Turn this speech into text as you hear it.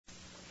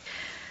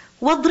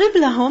وَاضْرِبْ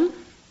لَهُمْ,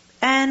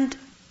 and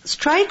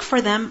strike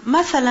for them,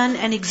 مَثَلًا,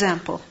 an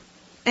example.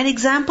 An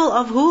example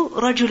of who?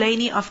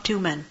 رَجُلَيْنِ, of two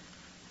men.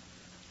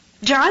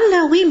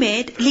 جَعَلْنَا, we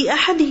made,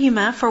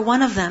 لِأَحَدِهِمَا, for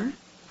one of them,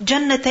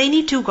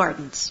 جَنَّتَيْنِ, two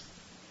gardens.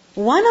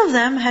 One of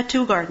them had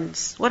two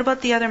gardens. What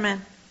about the other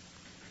man?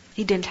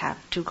 He didn't have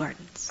two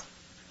gardens.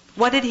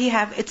 What did he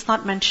have? It's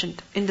not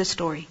mentioned in the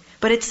story.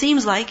 But it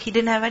seems like he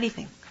didn't have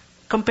anything.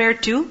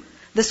 Compared to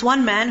this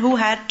one man who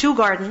had two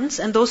gardens,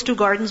 and those two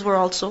gardens were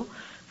also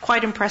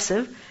quite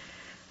impressive.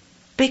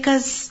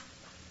 Because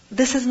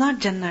this is not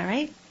Jannah,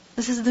 right?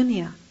 This is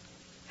dunya.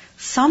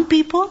 Some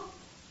people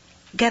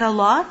get a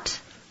lot,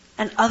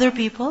 and other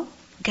people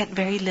get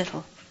very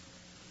little.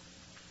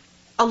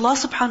 Allah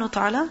subhanahu wa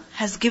ta'ala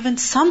has given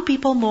some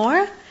people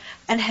more,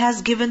 and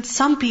has given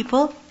some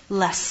people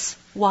less.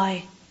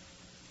 Why?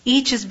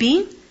 Each is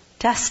being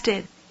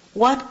tested.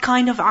 What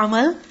kind of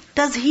amal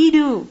does he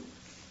do?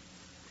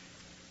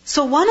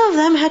 So one of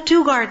them had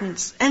two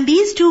gardens, and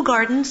these two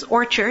gardens,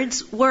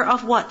 orchards, were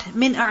of what?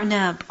 Min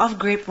a'nab, of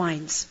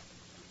grapevines.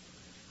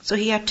 So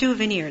he had two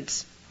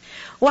vineyards.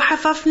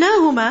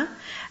 وَحَفَفْنَاهُمَا,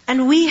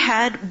 and we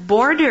had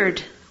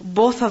bordered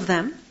both of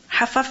them.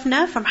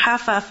 Hafafna, from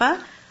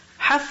hafafa.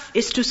 Haf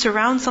is to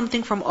surround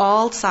something from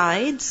all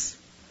sides.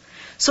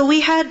 So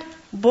we had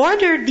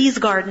bordered these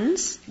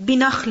gardens,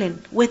 binakhlin,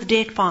 with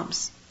date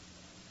palms.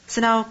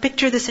 So now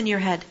picture this in your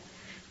head.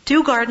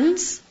 Two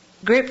gardens,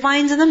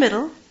 grapevines in the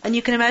middle, and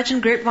you can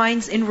imagine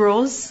grapevines in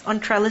rows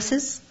on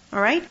trellises.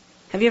 Alright?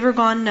 Have you ever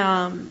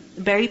gone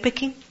berry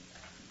picking?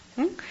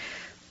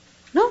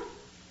 No?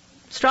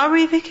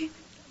 Strawberry picking?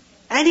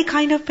 Any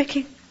kind of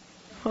picking?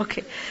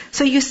 Okay.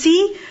 So you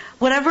see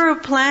whatever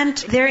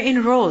plant, they're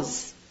in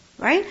rows.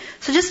 Right?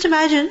 So just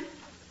imagine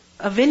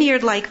a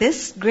vineyard like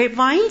this,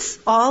 grapevines,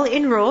 all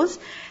in rows,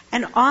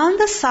 and on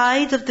the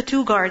sides of the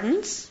two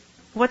gardens,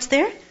 what's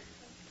there?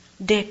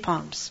 Date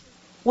palms.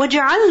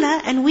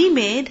 وَجَعَلْنَا, and we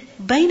made,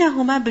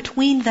 بَيْنَهُمَا,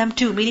 between them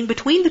two, meaning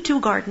between the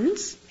two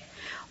gardens,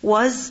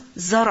 was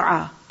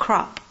zar'a,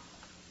 crop.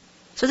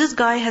 So this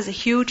guy has a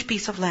huge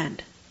piece of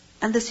land.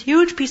 And this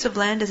huge piece of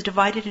land is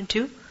divided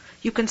into,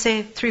 you can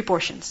say, 3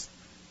 portions.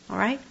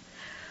 Alright?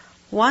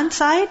 One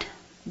side,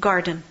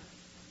 garden,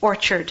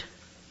 orchard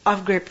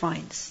of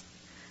grapevines.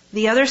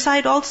 The other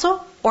side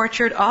also,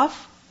 orchard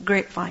of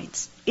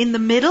grapevines. In the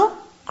middle,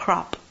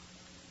 crop.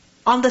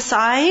 On the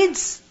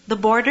sides, the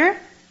border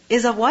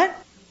is of what?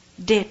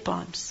 Date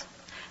palms.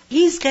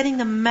 He's getting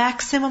the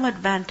maximum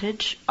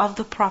advantage of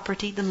the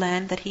property, the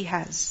land that he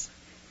has.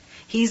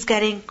 He's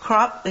getting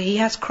crop, he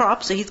has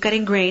crops, so he's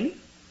getting grain.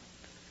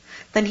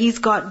 Then he's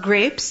got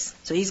grapes,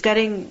 so he's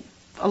getting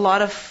a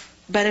lot of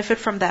benefit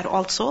from that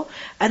also.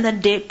 And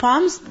then date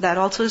palms, that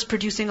also is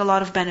producing a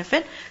lot of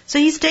benefit. So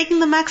he's taking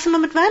the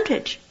maximum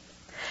advantage.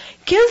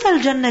 Kilta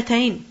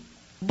al-jannatain,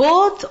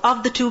 both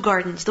of the two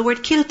gardens. The word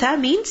kilta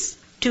means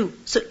two.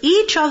 So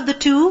each of the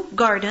two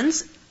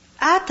gardens,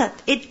 atat,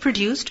 it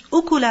produced,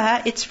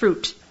 ukulaha, its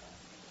fruit.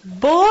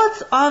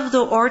 Both of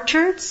the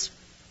orchards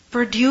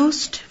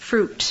produced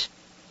fruit.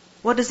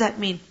 What does that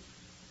mean?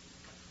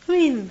 I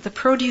mean, the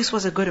produce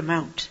was a good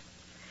amount.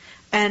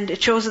 And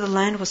it shows that the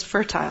land was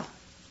fertile.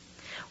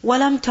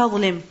 Walam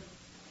tazlim,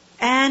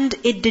 and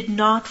it did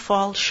not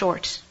fall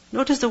short.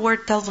 Notice the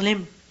word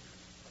tazlim.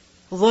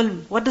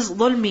 Dhulm. What does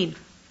dhulm mean?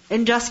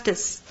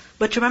 Injustice.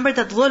 But remember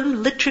that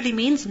dhulm literally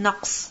means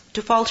naqs,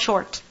 to fall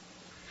short.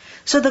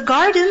 So the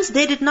gardens,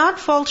 they did not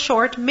fall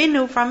short,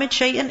 minhu, from it,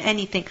 shay'an,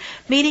 anything.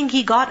 Meaning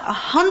he got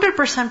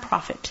 100%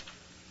 profit.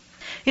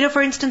 You know,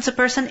 for instance, a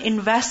person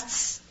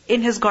invests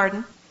in his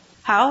garden.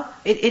 How?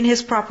 In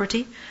his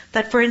property.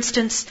 That for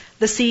instance,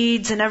 the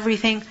seeds and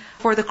everything,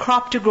 for the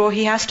crop to grow,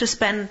 he has to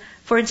spend,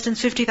 for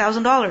instance,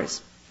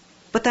 $50,000.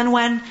 But then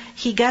when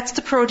he gets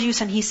the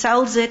produce and he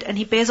sells it and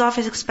he pays off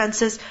his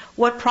expenses,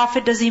 what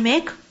profit does he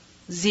make?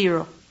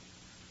 0.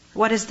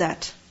 What is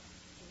that?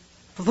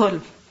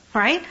 Dhulm.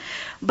 Right?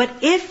 But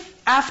if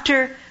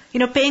after,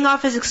 paying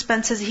off his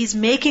expenses, he's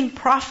making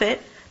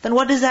profit, then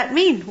what does that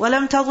mean?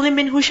 وَلَمْ تَظْلِمْ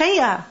مِنْهُ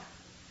شَيْئًا.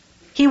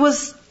 He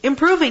was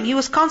improving, he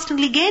was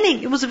constantly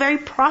gaining. It was a very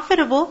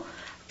profitable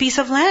piece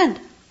of land.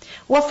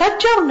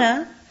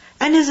 وَفَجَّرْنَا,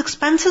 and his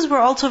expenses were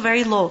also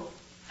very low.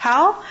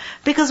 How?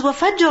 Because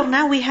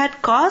وَفَجَّرْنَا, we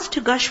had caused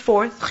to gush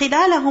forth,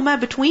 خِلَالَهُمَا,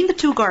 between the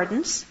two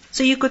gardens.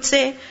 So you could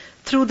say,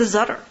 through the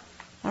zar.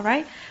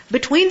 Alright?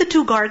 Between the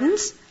two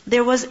gardens,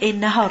 there was a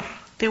nahar.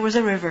 There was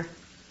a river.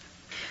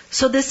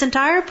 So this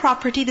entire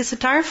property, this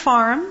entire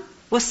farm,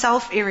 was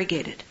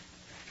self-irrigated.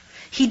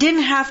 He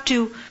didn't have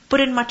to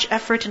put in much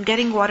effort in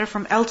getting water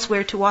from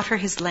elsewhere to water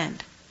his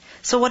land.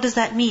 So what does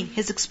that mean?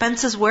 His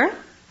expenses were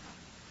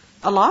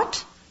a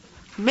lot?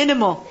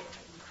 Minimal.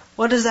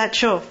 What does that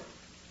show?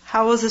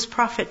 How was his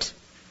profit?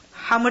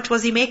 How much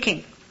was he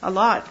making? A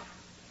lot.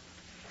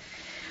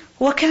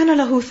 وَكَانَ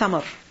لَهُ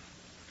ثَمَرٌ.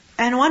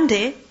 And one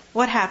day,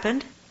 what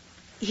happened?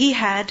 He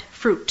had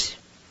fruit.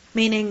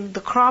 Meaning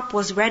the crop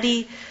was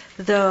ready,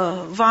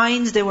 the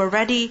vines, they were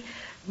ready.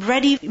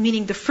 Ready,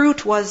 meaning the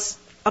fruit was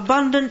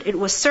abundant, it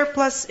was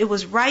surplus, it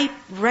was ripe,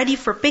 ready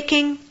for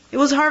picking. It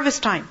was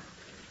harvest time.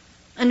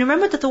 And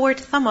remember that the word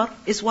thamar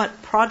is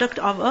what? Product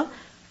of a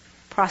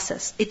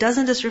process. It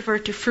doesn't just refer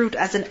to fruit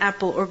as an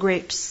apple or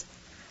grapes.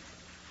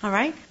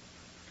 Alright?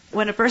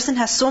 When a person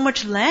has so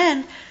much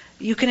land,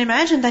 you can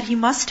imagine that he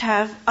must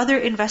have other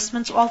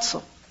investments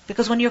also.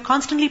 Because when you're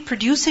constantly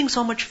producing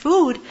so much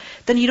food,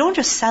 then you don't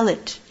just sell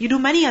it. You do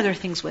many other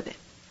things with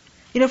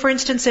it. For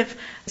instance, if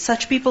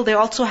such people, they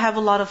also have a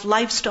lot of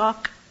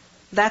livestock,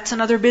 that's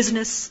another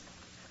business.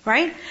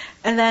 Right?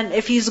 And then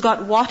if he's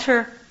got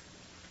water,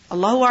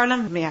 Allahu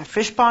A'lam, may have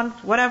fish pond,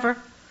 whatever.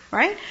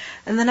 Right?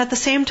 And then at the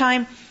same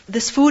time,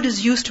 this food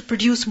is used to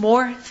produce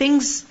more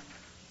things.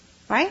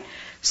 Right?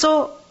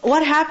 So,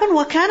 what happened?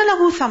 وَكَانَ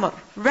لَهُ ثَمَرٌ,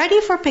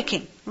 ready for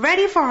picking,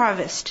 ready for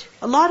harvest.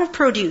 A lot of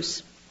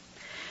produce.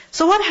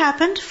 So what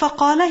happened?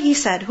 فَقَالَ, he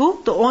said,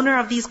 who? The owner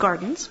of these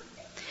gardens.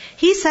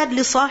 He said,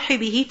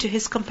 لِصَاحِبِهِ, to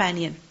his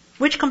companion.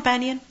 Which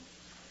companion?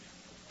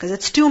 Because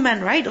it's two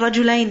men, right?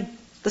 رَجُلَيْن.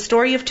 The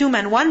story of two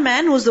men. One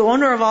man who's the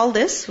owner of all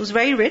this, who's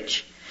very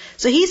rich.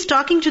 So he's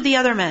talking to the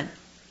other man.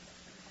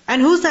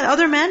 And who's that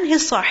other man?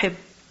 His sahib,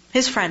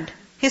 his friend,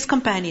 his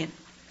companion.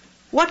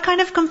 What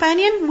kind of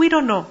companion? We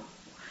don't know.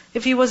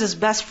 If he was his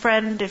best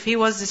friend, if he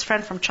was his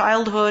friend from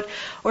childhood,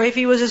 or if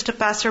he was just a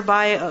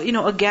passerby,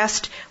 a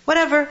guest,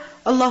 whatever,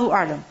 Allahu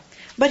A'lam.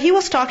 But he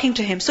was talking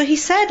to him. So he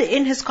said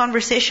in his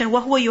conversation,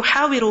 وَهُوَ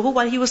يُحَاوِرُهُ,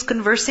 while he was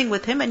conversing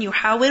with him, and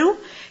yuhawiru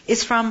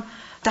is from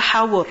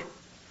tahawur.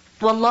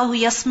 وَاللَّهُ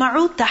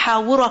يَسْمَعُ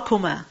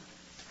تَحَاوُرَكُمَا.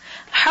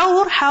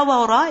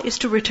 Hawara is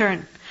to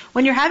return.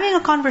 When you're having a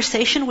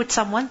conversation with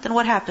someone, then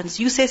what happens?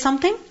 You say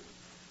something,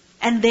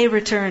 and they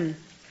return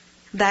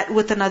that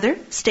with another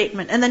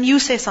statement. And then you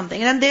say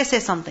something, and then they say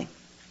something.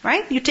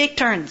 Right? You take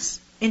turns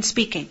in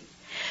speaking.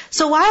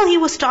 So while he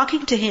was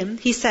talking to him,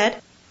 he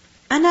said,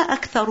 أَنَا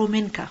أَكْثَرُ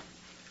مِنْكَ,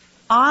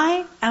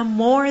 I am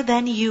more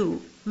than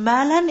you.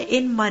 مَالًا,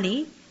 in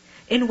money,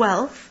 in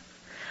wealth.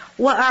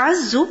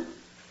 وَأَعَزُّ,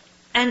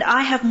 and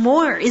I have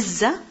more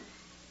izzah.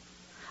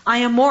 I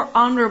am more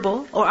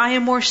honorable, or I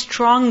am more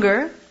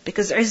stronger,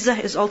 because izzah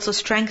is also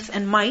strength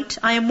and might.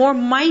 I am more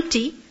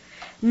mighty.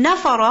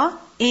 Nafara,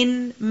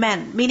 in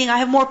men, meaning I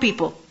have more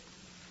people.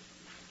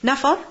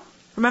 Nafar,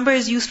 remember,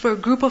 is used for a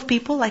group of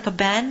people, like a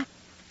band,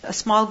 a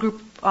small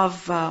group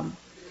of,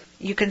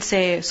 you can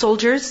say,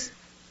 soldiers.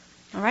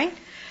 Alright?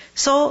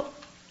 So,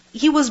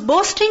 he was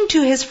boasting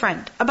to his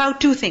friend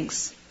about two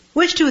things.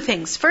 Which two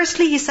things?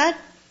 Firstly, he said,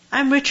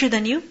 I'm richer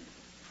than you.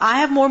 I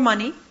have more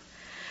money.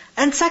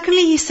 And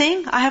secondly, he's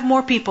saying, I have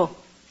more people.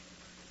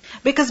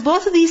 Because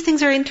both of these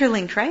things are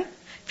interlinked, right?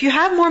 If you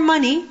have more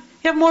money, you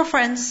have more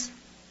friends.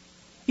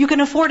 You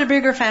can afford a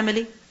bigger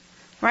family,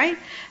 right?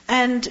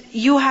 And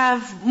you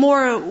have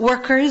more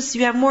workers,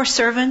 you have more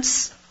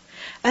servants.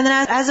 And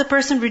then as a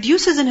person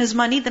reduces in his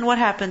money, then what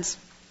happens?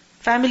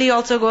 Family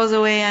also goes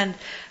away and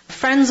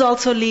friends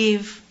also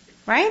leave,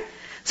 right?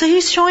 So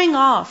he's showing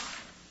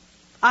off.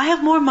 I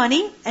have more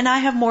money and I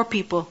have more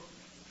people.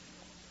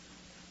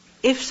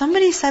 If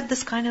somebody said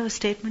this kind of a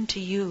statement to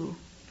you,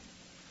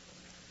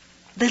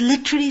 they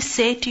literally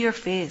say to your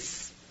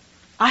face,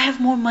 I have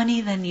more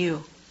money than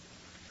you.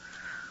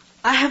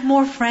 I have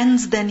more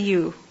friends than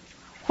you.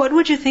 What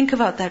would you think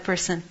about that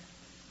person?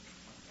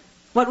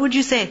 What would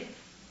you say?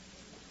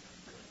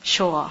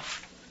 Show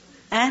off.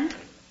 And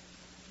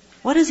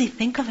what does he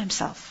think of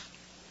himself?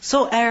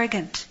 So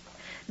arrogant.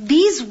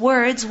 These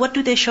words, what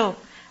do they show?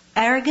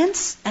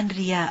 Arrogance and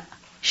riya.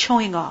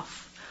 Showing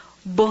off.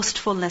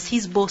 Boastfulness.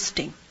 He's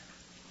boasting.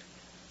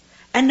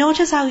 And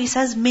notice how he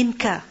says,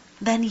 minka,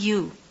 than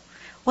you.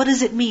 What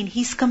does it mean?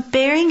 He's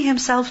comparing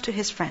himself to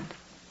his friend.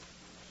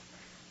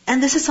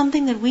 And this is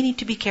something that we need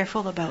to be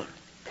careful about.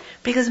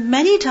 Because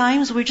many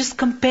times we're just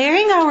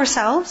comparing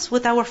ourselves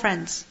with our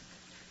friends.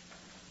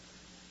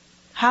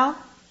 How?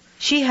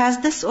 She has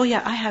this, oh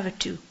yeah, I have it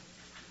too.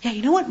 Yeah,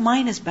 you know what?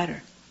 Mine is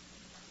better.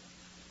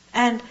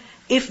 And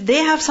if they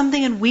have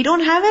something and we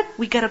don't have it,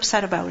 we get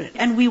upset about it.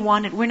 And we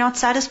want it. We're not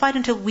satisfied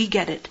until we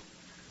get it.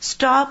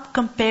 Stop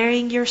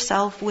comparing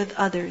yourself with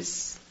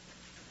others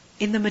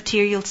in the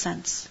material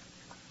sense.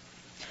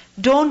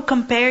 Don't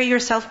compare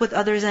yourself with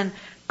others and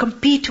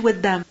compete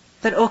with them.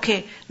 That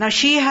okay, now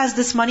she has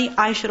this money,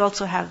 I should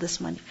also have this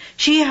money.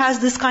 She has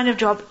this kind of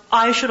job,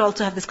 I should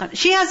also have this kind.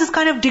 She has this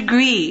kind of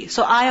degree,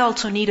 so I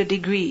also need a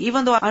degree.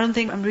 Even though I don't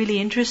think I'm really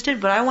interested,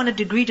 but I want a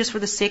degree just for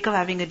the sake of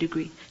having a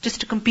degree.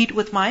 Just to compete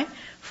with my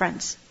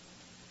friends.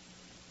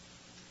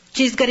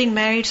 She's getting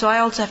married, so I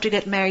also have to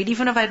get married.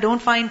 Even if I don't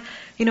find,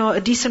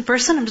 a decent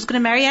person, I'm just going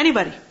to marry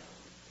anybody.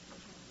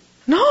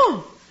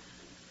 No!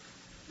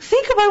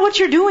 Think about what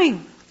you're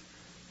doing.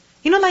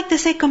 Like they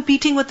say,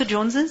 competing with the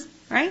Joneses,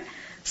 right?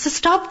 So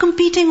stop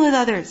competing with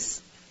others.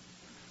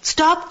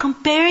 Stop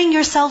comparing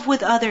yourself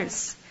with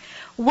others.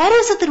 What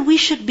is it that we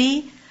should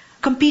be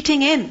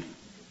competing in?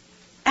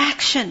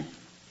 Action.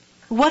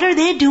 What are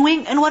they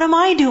doing and what am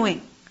I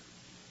doing?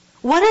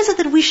 What is it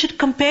that we should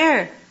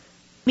compare?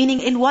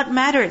 Meaning in what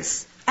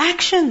matters?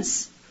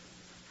 Actions.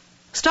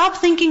 Stop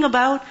thinking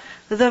about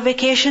the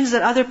vacations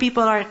that other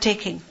people are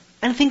taking.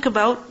 And think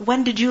about,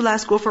 when did you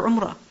last go for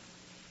Umrah?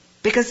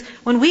 Because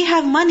when we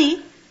have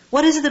money,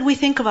 What is it that we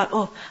think about?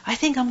 Oh, I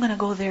think I'm going to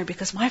go there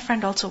because my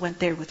friend also went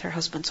there with her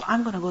husband, so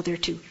I'm going to go there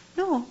too.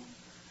 No.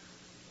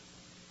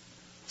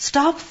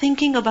 Stop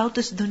thinking about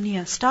this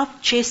dunya.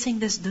 Stop chasing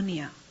this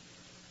dunya.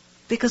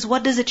 Because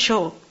what does it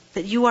show?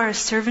 That you are a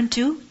servant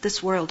to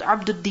this world.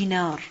 Abdul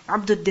dinar,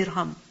 Abdul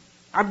dirham,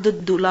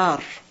 Abdul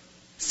dollar.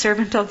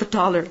 Servant of the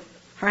dollar.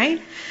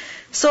 Right?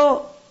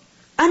 So,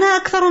 أَنَا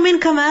أَكْثَرُ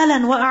مِنْكَ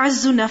مَالًا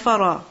وَأَعَزُّ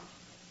نَفَرًا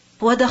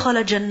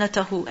وَدَخَلَ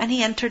جَنَّتَهُ. And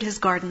he entered his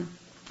garden.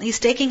 He's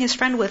taking his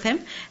friend with him,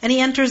 and he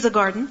enters the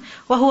garden.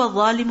 وَهُوَ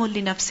ظَالِمٌ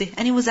لِنَفْسِهِ.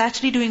 And he was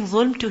actually doing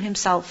zulm to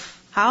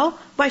himself. How?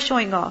 By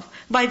showing off.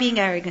 By being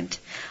arrogant.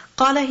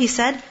 قَالَ, he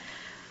said,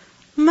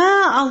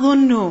 مَا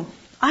أَظُنُّ.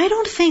 I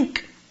don't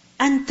think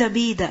أَن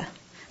تَبِيدَ.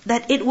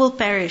 That it will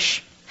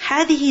perish.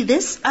 هَذِهِ,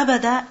 this,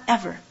 أَبَدًا,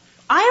 ever.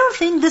 I don't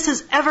think this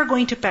is ever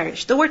going to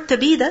perish. The word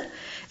tabida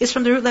is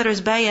from the root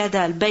letters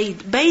bayadal.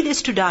 Bayd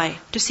is to die,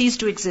 to cease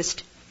to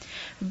exist.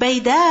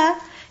 Bayda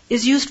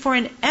is used for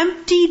an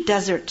empty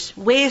desert,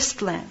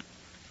 wasteland.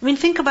 I mean,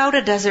 think about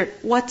a desert.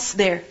 What's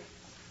there?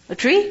 A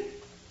tree?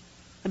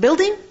 A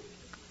building?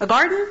 A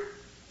garden?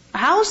 A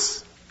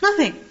house?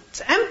 Nothing.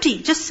 It's empty,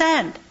 just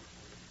sand.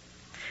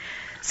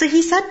 So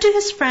he said to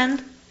his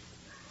friend,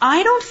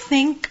 I don't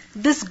think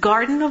this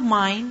garden of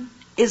mine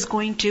is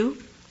going to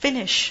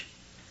finish.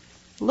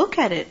 Look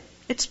at it.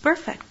 It's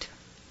perfect.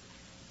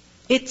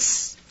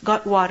 It's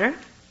got water.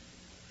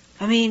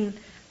 I mean,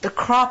 the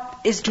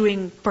crop is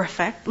doing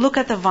perfect. Look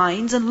at the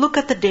vines and look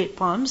at the date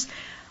palms.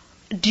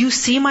 Do you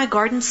see my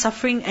garden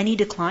suffering any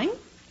decline?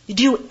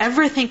 Do you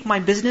ever think my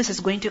business is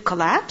going to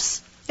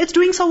collapse? It's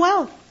doing so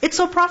well. It's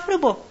so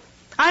profitable.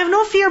 I have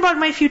no fear about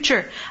my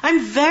future.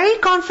 I'm very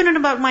confident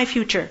about my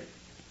future.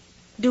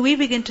 Do we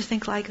begin to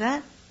think like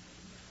that?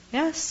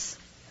 Yes.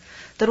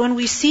 That when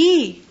we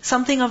see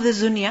something of the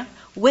dunya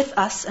with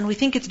us and we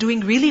think it's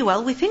doing really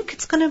well, we think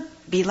it's going to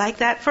be like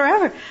that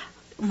forever.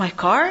 My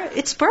car,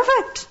 it's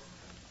perfect.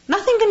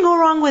 Nothing can go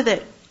wrong with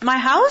it. My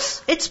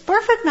house, it's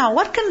perfect now.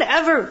 What can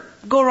ever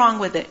go wrong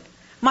with it?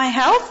 My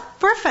health,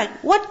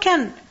 perfect. What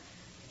can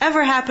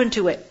ever happen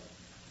to it?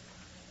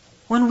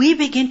 When we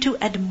begin to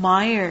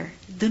admire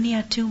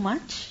dunya too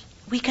much,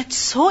 we get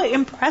so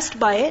impressed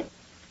by it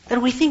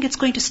that we think it's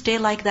going to stay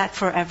like that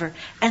forever.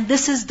 And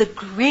this is the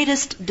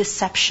greatest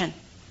deception.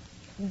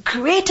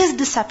 Greatest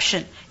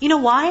deception. You know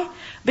why?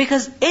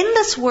 Because in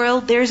this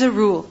world there's a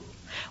rule.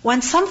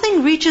 When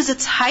something reaches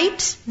its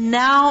height,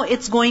 now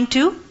it's going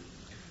to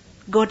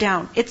go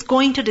down. It's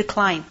going to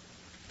decline.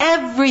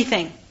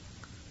 Everything.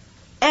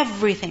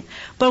 Everything.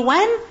 But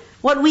when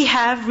what we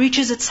have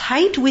reaches its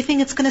height, we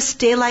think it's going to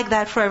stay like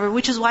that forever,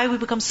 which is why we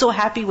become so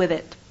happy with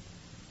it.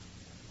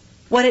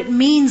 What it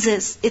means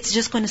is, it's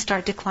just going to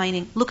start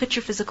declining. Look at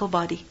your physical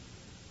body.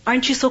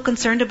 Aren't you so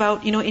concerned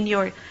about, in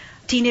your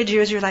teenage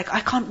years, you're like, I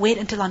can't wait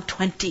until I'm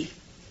 20.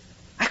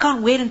 I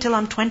can't wait until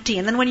I'm 20.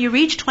 And then when you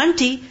reach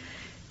 20,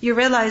 you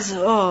realize,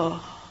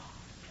 oh,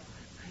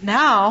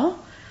 now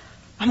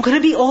I'm going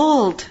to be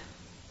old.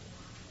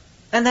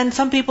 And then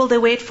some people, they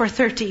wait for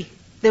 30.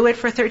 They wait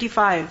for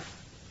 35.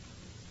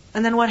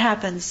 And then what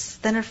happens?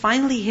 Then it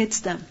finally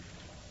hits them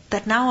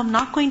that now I'm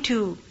not going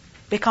to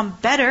become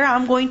better,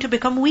 I'm going to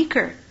become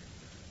weaker.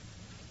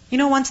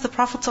 Once the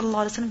Prophet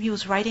ﷺ, he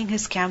was riding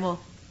his camel.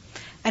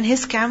 And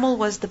his camel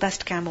was the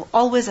best camel,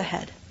 always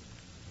ahead.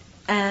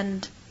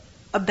 And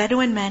a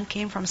Bedouin man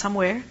came from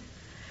somewhere,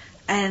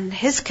 and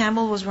his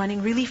camel was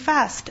running really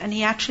fast, and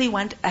he actually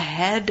went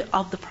ahead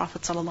of the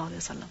Prophet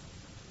ﷺ.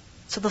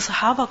 So the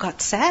Sahaba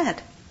got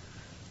sad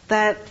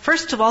that,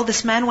 first of all,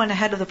 this man went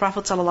ahead of the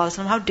Prophet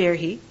ﷺ, how dare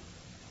he?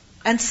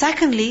 And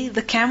secondly,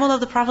 the camel of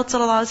the Prophet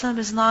ﷺ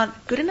is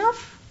not good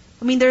enough.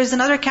 There is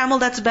another camel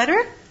that's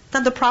better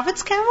than the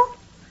Prophet's camel?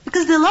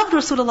 Because they loved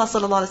Rasulullah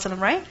ﷺ,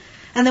 right?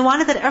 And they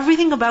wanted that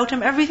everything about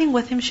him, everything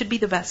with him should be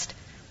the best.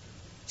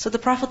 So the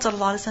Prophet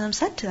ﷺ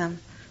said to them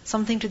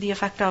something to the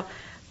effect of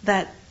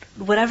that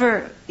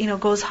whatever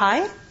goes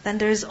high, then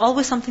there is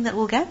always something that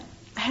will get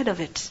ahead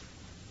of it.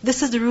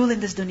 This is the rule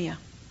in this dunya.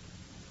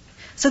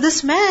 So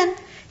this man,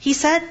 he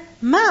said,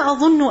 مَا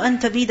أَظُنُّ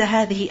أَن تَبِيدَ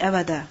هَذِهِ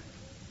أَبَدًا.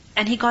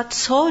 And he got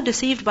so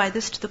deceived by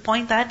this to the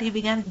point that he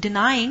began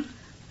denying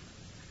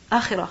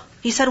akhirah.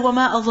 He said,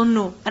 وَمَا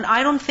أَظُنُّ. And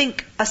I don't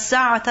think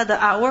السَّاعَةَ,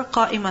 the hour,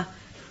 قَائِمَةً,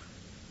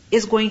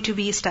 is going to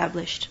be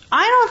established.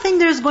 I don't think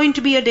there's going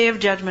to be a day of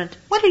judgment.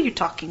 What are you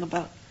talking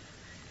about?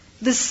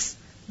 This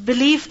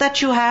belief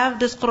that you have,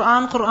 this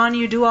Qur'an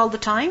you do all the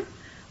time,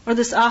 or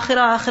this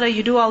akhirah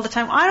you do all the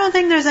time, I don't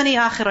think there's any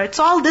akhirah. It's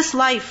all this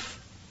life.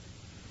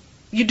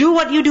 You do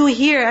what you do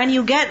here, and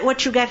you get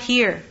what you get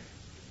here.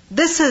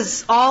 This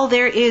is all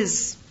there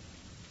is.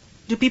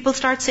 Do people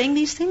start saying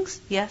these things?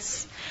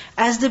 Yes.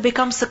 As they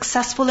become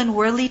successful in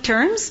worldly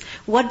terms,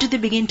 what do they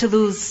begin to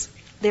lose?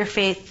 Their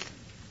faith.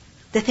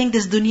 They think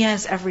this dunya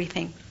is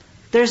everything.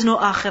 There's no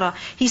akhirah.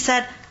 He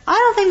said, I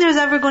don't think there's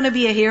ever going to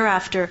be a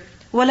hereafter.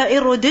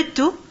 وَلَئِن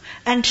رُدِدْتُ.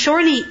 And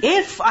surely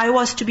if I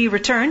was to be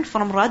returned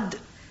from Radd,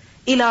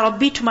 إِلَى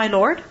رَبِّي, to my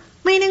Lord,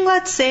 meaning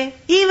let's say,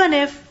 even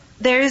if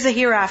there is a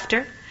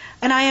hereafter,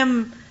 and I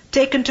am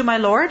taken to my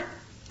Lord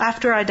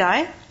after I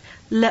die,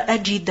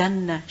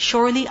 لَأَجِدَنَّ.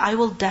 Surely I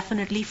will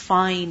definitely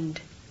find.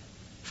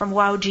 From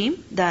waw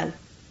jim, dal.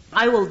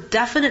 I will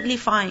definitely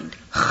find.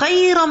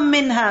 خَيْرًا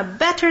مِنْهَا.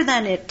 Better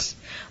than it.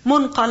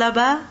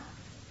 مُنْقَلَبًا.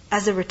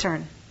 As a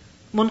return.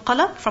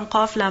 Munqalab from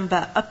qaf lam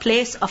ba. A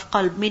place of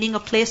qalb, meaning a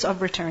place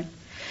of return.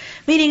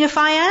 Meaning if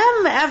I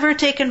am ever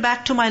taken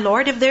back to my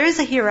Lord, if there is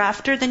a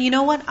hereafter, then you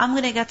know what? I'm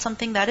going to get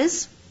something that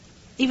is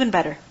even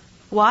better.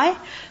 Why?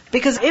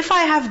 Because if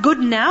I have good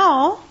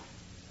now,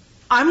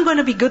 I'm going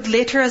to be good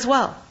later as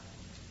well.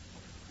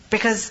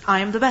 Because I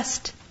am the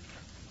best.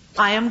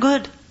 I am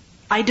good.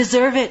 I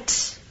deserve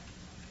it.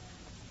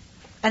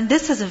 And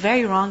this is a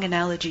very wrong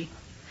analogy.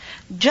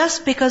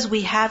 Just because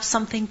we have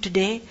something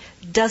today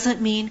doesn't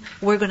mean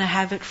we're going to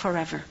have it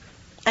forever.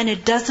 And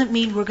it doesn't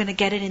mean we're going to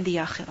get it in the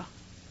akhirah.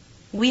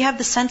 We have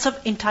the sense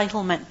of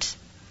entitlement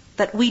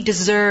that we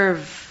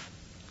deserve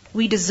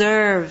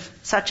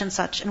such and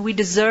such, and we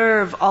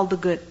deserve all the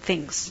good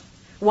things.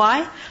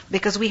 Why?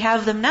 Because we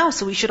have them now,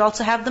 so we should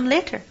also have them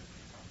later.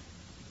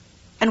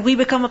 And we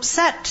become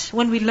upset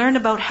when we learn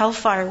about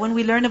hellfire, when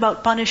we learn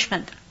about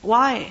punishment.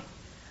 Why?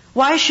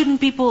 Why shouldn't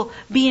people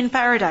be in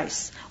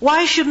paradise?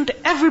 Why shouldn't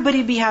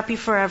everybody be happy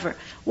forever?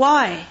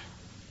 Why?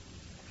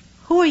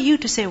 Who are you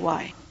to say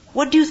why?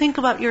 What do you think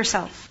about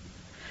yourself?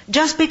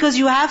 Just because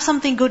you have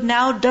something good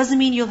now doesn't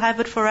mean you'll have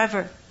it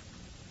forever.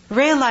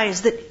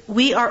 Realize that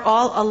we are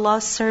all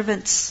Allah's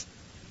servants.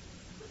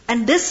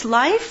 And this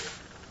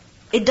life,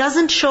 it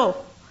doesn't show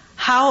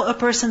how a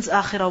person's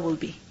akhirah will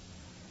be.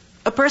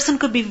 A person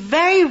could be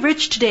very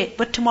rich today,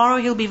 but tomorrow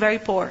he'll be very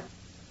poor.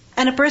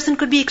 And a person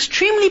could be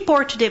extremely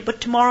poor today,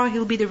 but tomorrow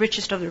he'll be the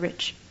richest of the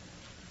rich.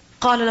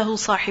 قَالَ لَهُ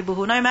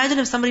صَاحِبُهُ. Now imagine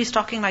if somebody's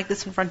talking like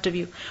this in front of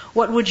you.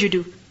 What would you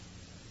do?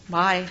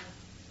 Bye.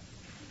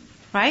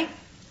 Right?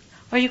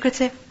 Or you could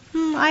say,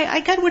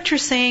 I get what you're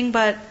saying,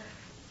 but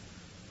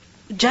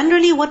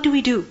generally what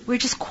do? We're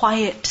just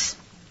quiet.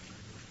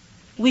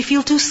 We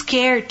feel too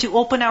scared to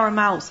open our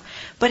mouths.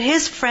 But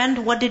his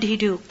friend, what did he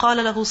do? قَالَ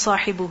لَهُ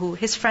صَاحِبُهُ.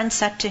 His friend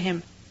said to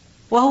him,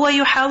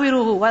 وَهُوَ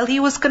يُحَاوِرُهُ. While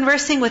he was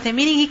conversing with him,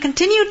 meaning he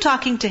continued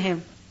talking to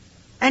him.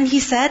 And he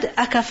said,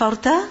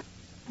 أَكَفَرْتَ?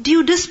 Do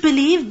you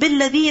disbelieve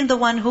بِالَّذِي, in the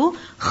one who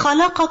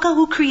خَلَقَكَ,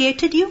 who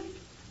created you?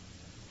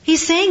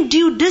 He's saying, do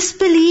you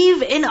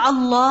disbelieve in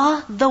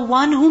Allah, the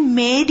one who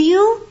made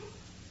you?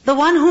 The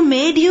one who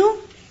made you?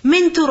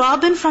 مِن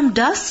تُرَابٍ, from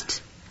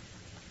dust?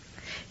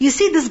 You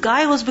see, this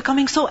guy was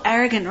becoming so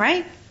arrogant,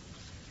 right?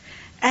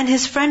 And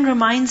his friend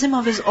reminds him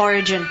of his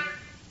origin.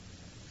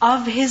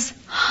 Of his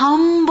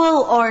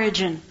humble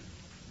origin.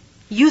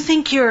 You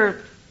think you're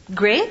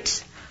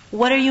great?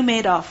 What are you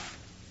made of?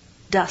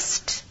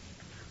 Dust.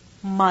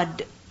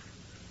 Mud.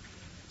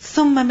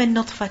 ثُمَّ مِن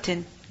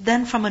نُطْفَةٍ.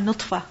 Then from a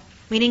nutfa.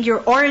 Meaning your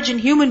origin,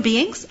 human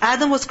beings,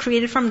 Adam was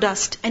created from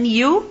dust. And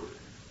you,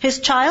 his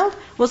child,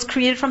 was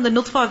created from the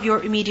nutfa of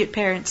your immediate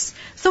parents.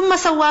 ثُمَّ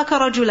سَوَّاكَ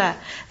رَجُلًا.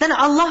 Then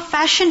Allah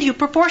fashioned you,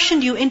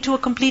 proportioned you into a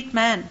complete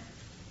man.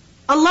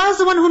 Allah is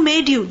the one who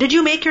made you. Did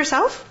you make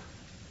yourself?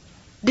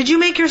 Did you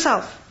make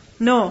yourself?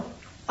 No.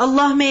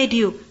 Allah made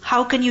you.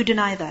 How can you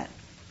deny that?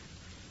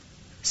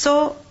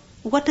 So,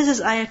 what does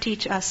this ayah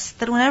teach us?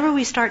 That whenever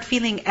we start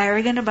feeling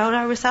arrogant about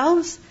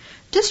ourselves,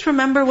 just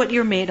remember what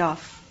you're made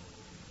of.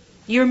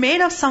 You're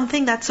made of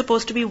something that's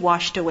supposed to be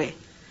washed away.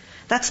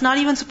 That's not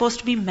even supposed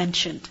to be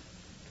mentioned.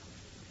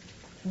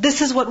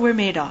 This is what we're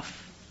made of.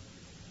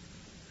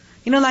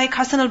 You know, like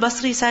Hassan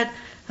al-Basri said,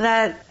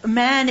 that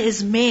man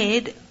is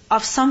made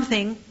of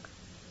something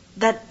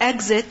that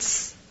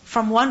exits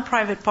from one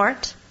private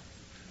part,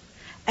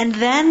 and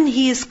then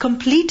he is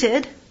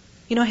completed,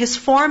 his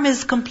form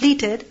is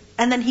completed,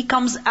 and then he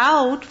comes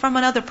out from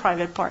another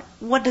private part.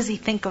 What does he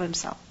think of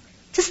himself?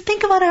 Just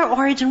think about our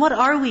origin. What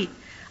are we?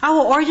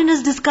 Our origin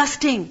is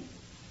disgusting.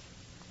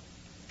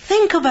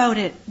 Think about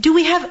it. Do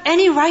we have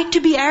any right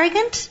to be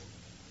arrogant?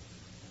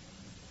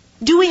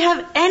 Do we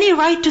have any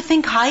right to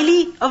think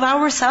highly of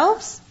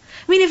ourselves?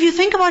 I mean, if you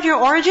think about your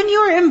origin, you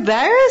are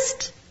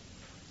embarrassed.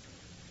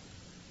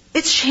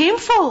 It's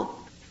shameful.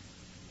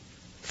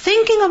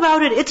 Thinking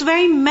about it, its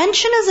very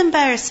mention is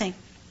embarrassing.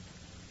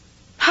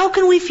 How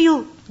can we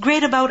feel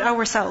great about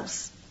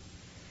ourselves?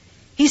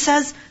 He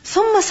says,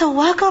 ثُمَّ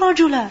سَوَّاكَ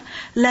رَجُلًا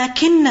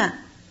لَكِنَّ.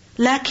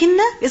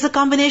 Lakinna is a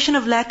combination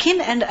of lakin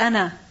and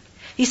ana.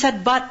 He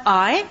said, but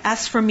I,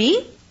 as for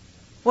me,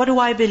 what do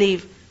I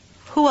believe?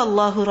 Hu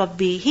Allahu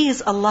Rabbi. He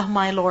is Allah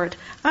my Lord.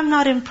 I'm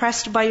not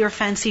impressed by your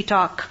fancy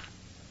talk.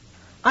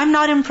 I'm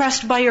not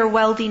impressed by your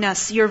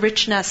wealthiness, your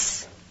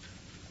richness.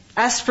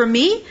 As for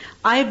me,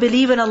 I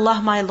believe in Allah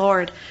my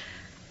Lord.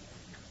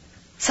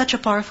 Such a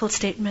powerful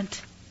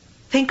statement.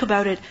 Think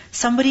about it.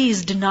 Somebody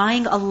is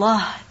denying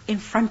Allah in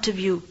front of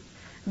you.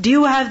 Do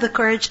you have the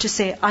courage to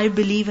say, I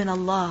believe in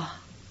Allah?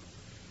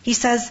 He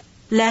says,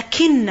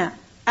 لَكِنَّ,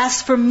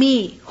 as for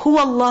me, هُوَ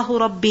اللَّهُ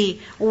رَبِّي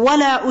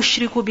وَلَا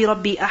أُشْرِكُ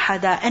بِرَبِّي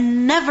أَحَدًا,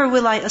 and never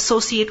will I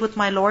associate with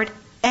my Lord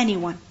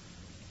anyone.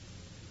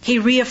 He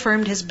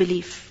reaffirmed his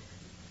belief.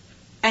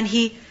 And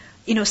he,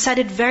 said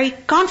it very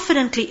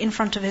confidently in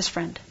front of his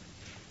friend.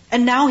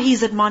 And now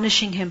he's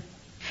admonishing him.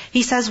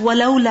 He says,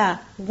 وَلَوْلَا,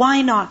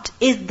 why not?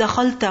 إِذْ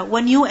دَخَلْتَ,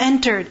 when you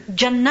entered,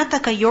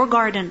 جَنَّتَكَ, your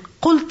garden,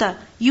 قُلْتَ,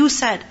 you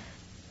said,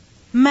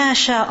 مَا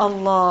شَاءَ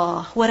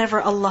اللَّهُ,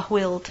 whatever Allah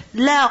willed.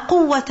 لَا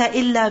قُوَّةَ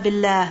إِلَّا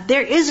بِاللَّهِ,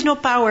 there is no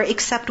power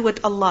except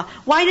with Allah.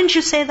 Why didn't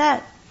you say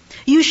that?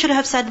 You should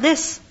have said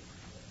this.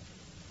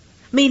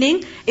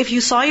 Meaning, if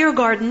you saw your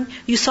garden,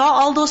 you saw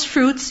all those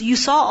fruits, you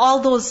saw all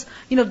those,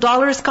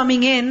 dollars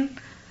coming in,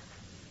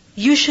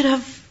 you should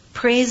have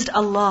praised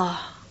Allah.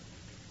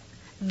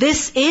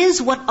 This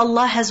is what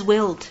Allah has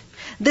willed.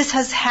 This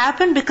has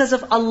happened because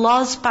of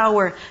Allah's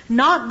power,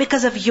 not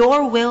because of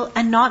your will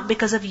and not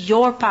because of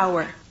your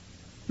power.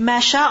 مَا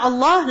شَاءَ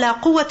اللَّهُ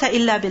لَا قُوَّةَ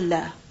إِلَّا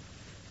بِاللَّهِ.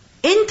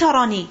 إِن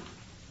تَرَنِي,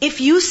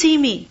 if you see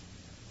me,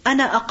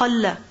 أَنَا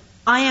أَقَلَّ,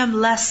 I am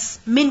less,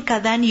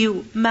 minka, than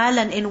you,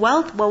 malan, in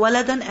wealth, wa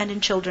waladan, and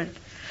in children.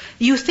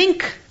 You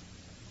think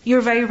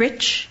you're very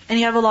rich and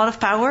you have a lot of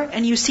power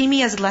and you see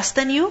me as less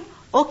than you?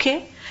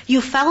 Okay.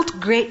 You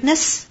felt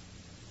greatness,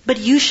 but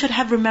you should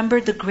have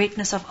remembered the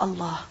greatness of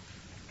Allah.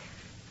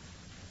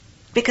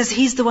 Because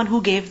He's the one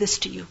who gave this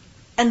to you.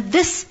 And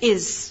this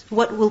is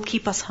what will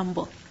keep us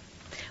humble.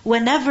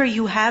 Whenever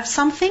you have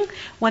something,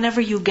 whenever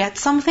you get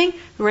something,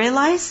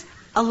 realize,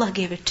 Allah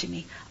gave it to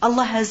me.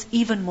 Allah has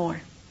even more.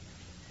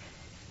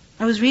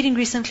 I was reading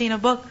recently in a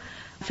book,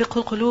 Fiqh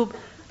al-Qulub,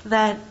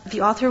 that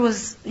the author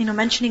was,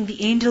 mentioning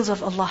the angels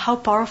of Allah, how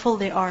powerful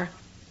they are.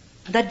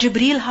 That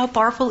Jibreel, how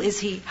powerful is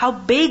he? How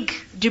big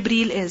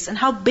Jibreel is, and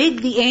how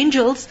big the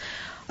angels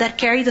that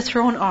carry the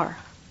throne are.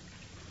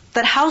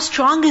 That how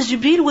strong is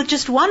Jibreel? With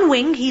just one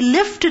wing, he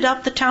lifted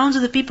up the towns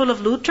of the people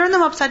of Lut, turned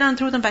them upside down and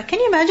threw them back. Can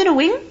you imagine a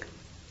wing?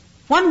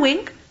 One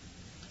wing.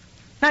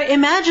 Now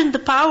imagine the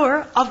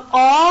power of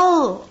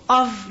all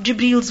of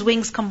Jibreel's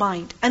wings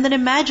combined. And then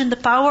imagine the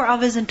power of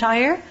his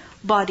entire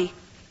body.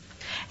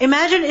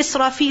 Imagine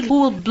Israfil, who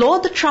will blow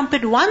the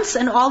trumpet once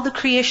and all the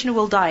creation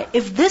will die.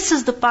 If this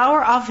is the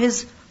power of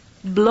his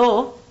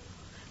blow,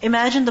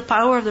 imagine the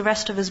power of the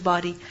rest of his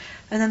body.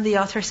 And then the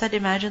author said,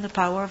 imagine the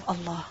power of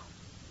Allah.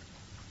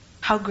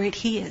 How great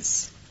He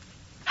is.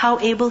 How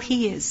able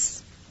He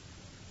is.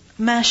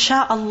 مَا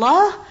شَاءَ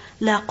اللَّهُ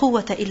لَا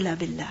قُوَّةَ إِلَّا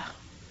بِاللَّهِ.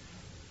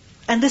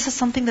 And this is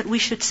something that we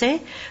should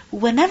say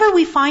whenever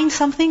we find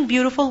something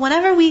beautiful,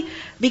 whenever we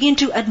begin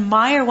to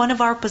admire one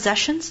of our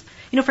possessions.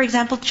 For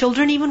example,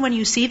 children, even when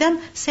you see them,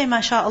 say,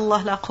 مَا شَاءَ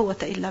اللَّهُ لَا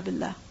قُوَّةَ إِلَّا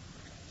بِاللَّهِ.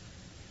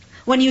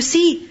 When you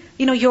see,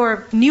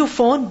 your new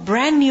phone,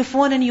 brand new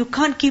phone, and you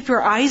can't keep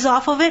your eyes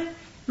off of it,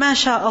 مَا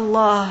شَاءَ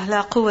اللَّهُ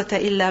لَا قُوَّةَ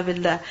إِلَّا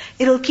بِاللَّهِ.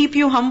 It'll keep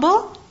you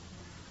humble,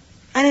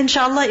 and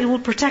inshallah it will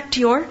protect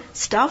your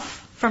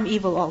stuff from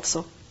evil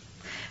also.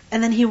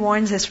 And then he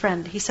warns his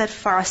friend. He said,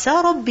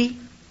 فَعَسَى رَبِّي,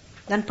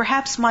 then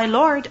perhaps my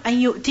Lord, أَن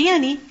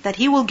يُؤْتِيَنِي, that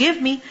He will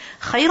give me,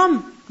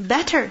 خَيْرًا,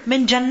 better,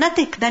 مِن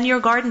جَنَّتِكَ, than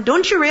your garden.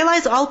 Don't you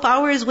realize all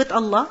power is with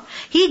Allah?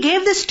 He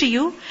gave this to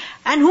you,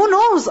 and who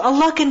knows,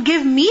 Allah can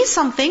give me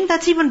something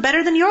that's even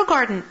better than your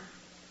garden.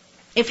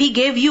 If He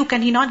gave you,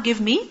 can He not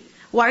give me?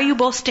 Why are you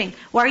boasting?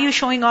 Why are you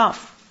showing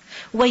off?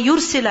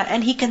 وَيُرْسِلَ,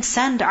 and He can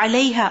send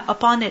عَلَيْهَا,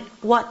 upon it,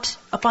 what?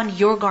 Upon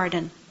your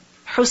garden.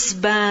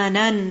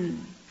 حُسْبَانًا,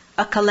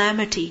 a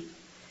calamity.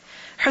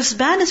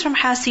 Husban is from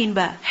Hasin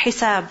Ba,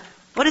 Hisab.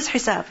 What is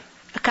Hisab?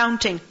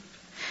 Accounting.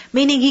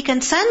 Meaning He can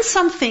send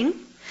something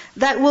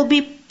that will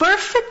be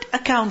perfect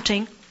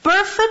accounting,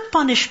 perfect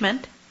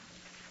punishment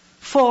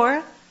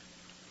for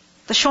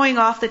the showing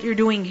off that you're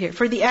doing here,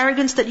 for the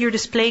arrogance that you're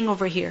displaying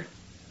over here.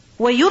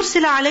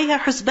 وَيُرْسِلَ عَلَيْهَا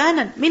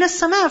حُسْبَانًا مِنَ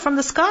السَّمَاءِ, from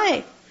the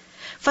sky.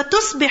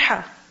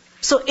 فَتُصْبِحَ,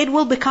 so it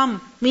will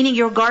become, meaning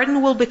your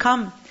garden will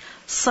become,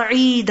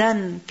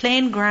 صَعِيدًا,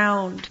 plain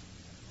ground.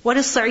 What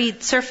is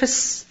sa'id?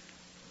 Surface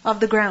of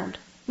the ground,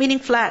 meaning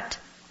flat.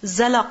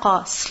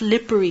 Zalaqa,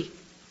 slippery.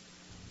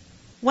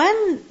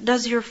 When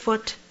does your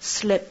foot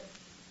slip?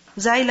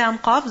 Zailam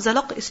qaf,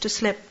 zalaq is to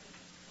slip.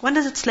 When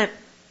does it slip?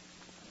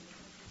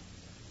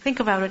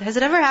 Think about it. Has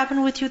it ever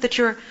happened with you that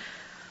you're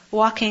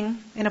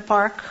walking in a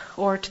park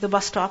or to the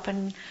bus stop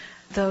and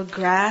the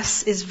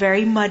grass is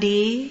very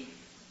muddy,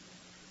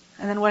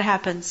 and then what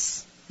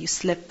happens? You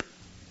slip.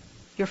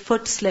 Your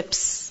foot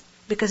slips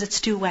because it's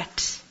too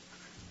wet.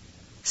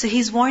 So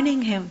He's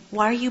warning him,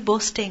 why are you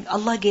boasting?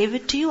 Allah gave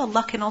it to you,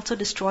 Allah can also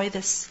destroy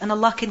this. And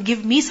Allah can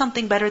give me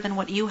something better than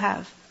what you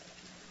have.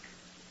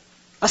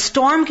 A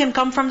storm can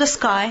come from the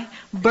sky,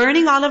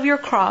 burning all of your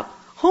crop.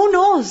 Who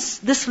knows?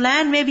 This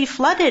land may be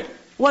flooded.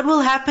 What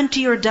will happen to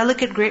your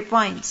delicate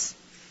grapevines?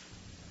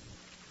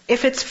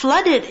 If it's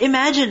flooded,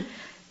 imagine,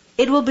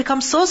 it will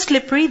become so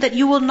slippery that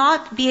you will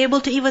not be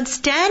able to even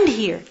stand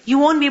here. You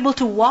won't be able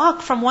to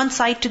walk from one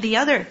side to the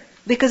other,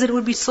 because it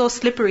would be so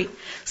slippery.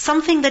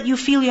 Something that you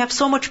feel you have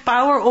so much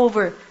power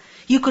over,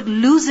 you could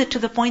lose it to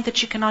the point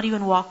that you cannot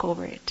even walk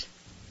over it.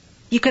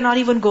 You cannot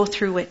even go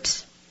through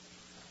it.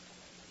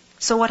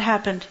 So what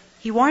happened?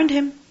 He warned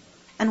him.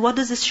 And what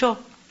does this show?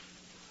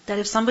 That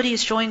if somebody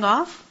is showing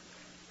off,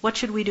 what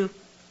should we do?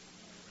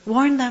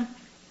 Warn them.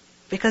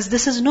 Because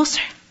this is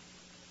nusr.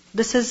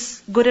 This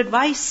is good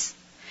advice.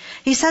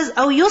 He says,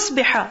 أَوْ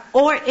يُصْبِحَ,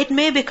 or it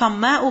may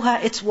become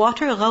مَاؤُهَا, its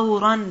water,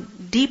 غَوْرًا,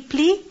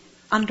 deeply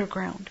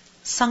underground,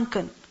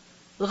 sunken.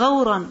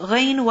 غَوْرًا,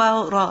 غَيْن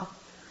wa ra.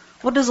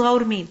 What does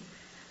غَوْر mean?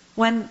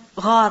 When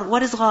غار,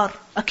 what is غار?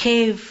 A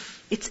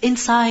cave. It's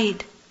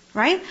inside.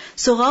 Right?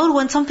 So غَوْر,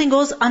 when something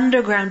goes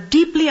underground,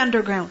 deeply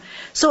underground.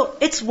 So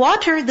it's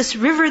water, this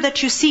river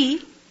that you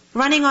see,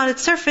 running on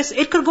its surface,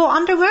 it could go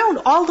underground,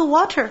 all the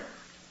water.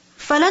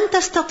 فَلَن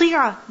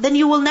تَسْتَطِيعَ, then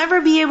you will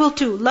never be able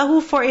to,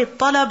 lahu for it,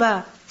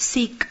 طَلَبَ,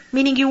 seek.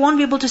 Meaning you won't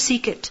be able to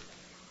seek it.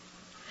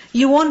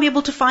 You won't be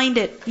able to find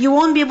it. You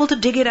won't be able to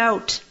dig it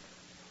out.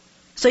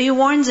 So he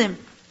warns him.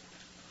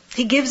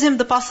 He gives him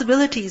the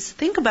possibilities.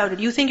 Think about it.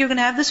 You think you're going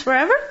to have this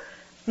forever?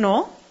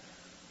 No.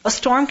 A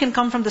storm can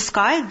come from the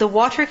sky. The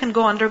water can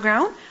go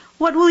underground.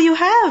 What will you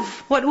have?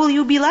 What will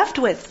you be left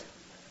with?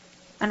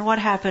 And what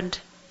happened?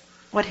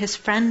 What his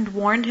friend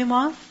warned him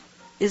of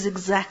is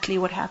exactly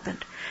what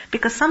happened.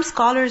 Because some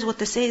scholars, what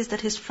they say is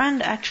that his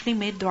friend actually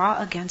made dua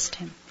against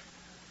him.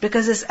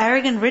 Because this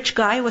arrogant rich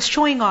guy was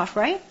showing off,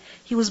 right?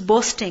 He was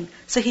boasting.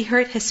 So he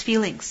hurt his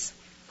feelings.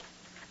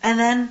 And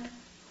then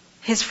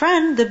his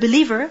friend, the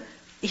believer,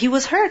 he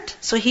was hurt.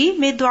 So he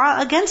made dua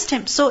against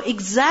him. So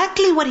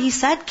exactly what he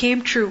said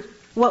came true.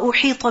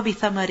 وَأُحِيطَ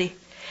بِثَمَرِهِ,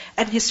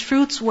 and his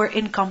fruits were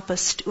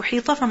encompassed.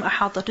 Uhita from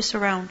ahata, to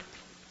surround.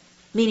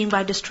 Meaning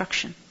by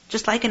destruction.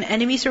 Just like an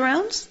enemy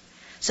surrounds.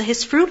 So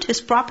his fruit,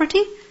 his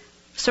property,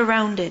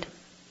 surrounded.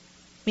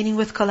 Meaning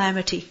with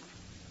calamity.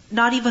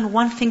 Not even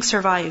one thing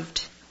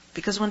survived.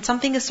 Because when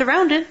something is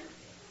surrounded,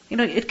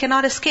 it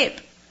cannot escape.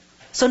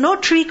 So no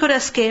tree could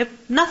escape,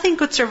 nothing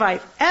could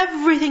survive.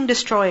 Everything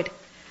destroyed.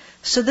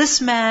 So this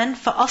man,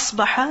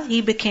 فَأَصْبَحَ,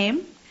 he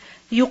became,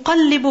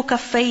 يُقَلِّبُ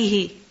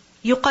كَفَّيْهِ,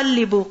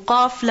 يُقَلِّبُ,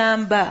 قَافْ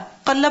لَامْ بَا.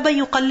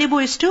 قَلَّبَ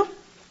يُقَلِّبُ is to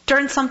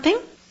turn something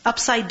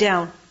upside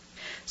down.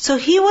 So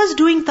he was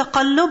doing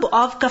taqallub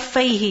of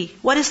kaffayhi.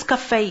 What is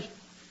kaffay?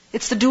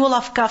 It's the dual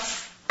of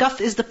kaff.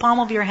 Kaff is the palm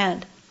of your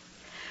hand.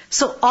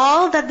 So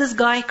all that this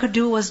guy could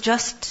do was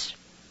just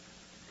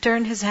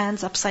turn his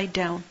hands upside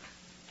down.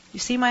 You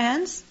see my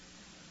hands?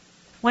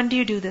 When do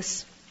you do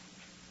this?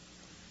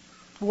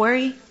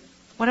 Worry.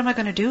 What am I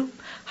going to do?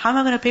 How am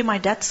I going to pay my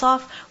debts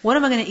off? What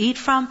am I going to eat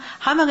from?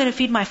 How am I going to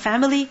feed my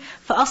family?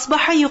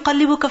 فَأَصْبَحَ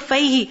يُقَلِّبُ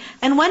كَفَّيْهِ.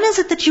 And when is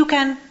it that you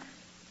can,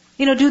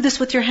 do this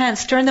with your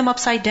hands? Turn them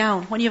upside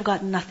down when you've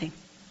got nothing.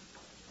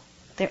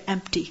 They're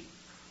empty.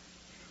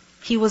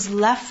 He was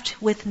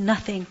left with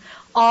nothing.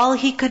 All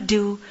he could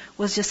do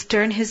was just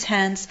turn his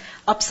hands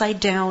upside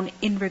down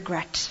in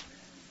regret.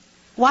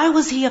 Why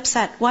was he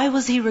upset? Why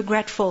was he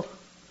regretful?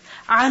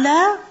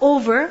 Ala,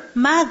 over,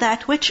 ma,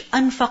 that which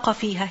anfaqa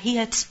fiha, he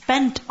had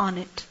spent on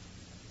it.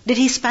 Did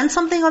he spend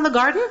something on the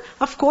garden?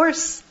 Of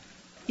course.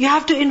 You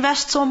have to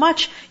invest so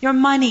much. Your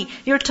money,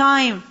 your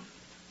time,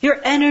 your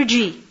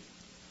energy.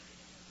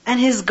 And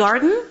his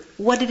garden,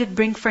 what did it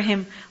bring for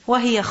him?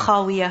 وَهِيَ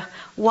خَاوِيَةٌ,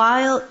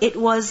 while it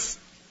was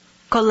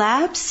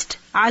collapsed,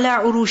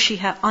 عَلَى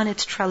عُرُوشِهَا, on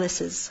its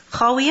trellises.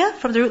 خَاوِيَة,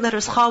 from the root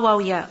letters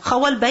خَاوَوِيَة.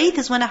 خَوَى الْبَيْتِ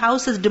is when a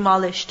house is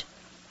demolished.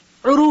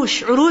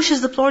 Urush. Urush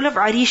is the plural of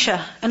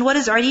arisha. And what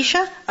is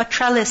arisha? A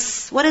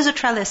trellis. What is a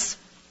trellis?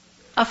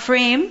 A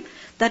frame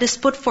that is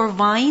put for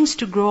vines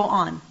to grow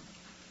on.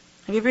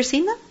 Have you ever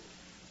seen them?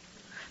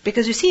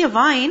 Because you see a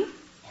vine,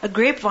 a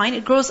grapevine,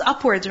 it grows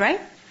upwards, right?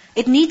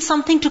 It needs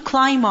something to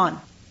climb on.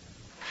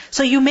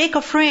 So you make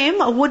a frame,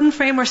 a wooden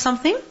frame or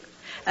something,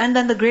 and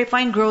then the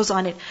grapevine grows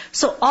on it.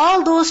 So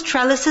all those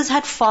trellises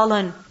had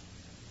fallen.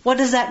 What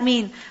does that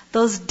mean?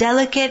 Those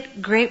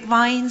delicate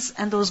grapevines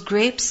and those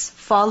grapes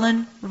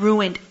fallen,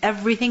 ruined,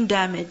 everything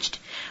damaged.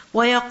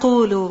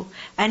 وَيَقُولُ,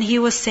 and he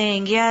was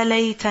saying, يَا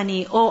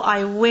لَيْتَنِي, oh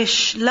I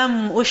wish,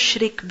 لَمْ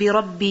أُشْرِكْ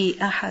بِرَبِّي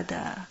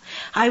أَحَدًا,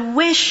 I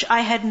wish I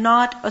had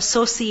not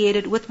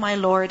associated with my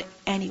Lord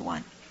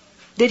anyone.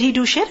 Did he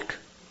do shirk?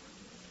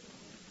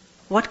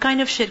 What kind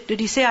of shirk?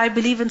 Did he say, I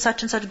believe in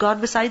such and such God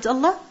besides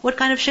Allah? What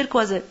kind of shirk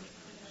was it?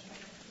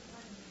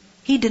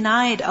 He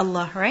denied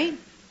Allah, right?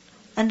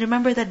 And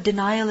remember that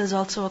denial is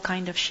also a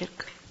kind of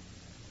shirk.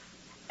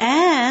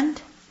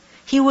 And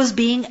he was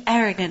being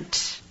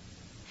arrogant.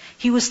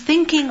 He was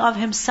thinking of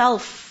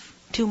himself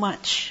too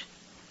much.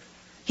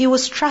 He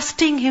was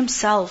trusting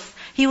himself.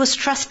 He was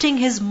trusting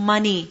his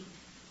money.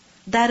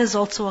 That is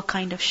also a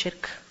kind of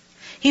shirk.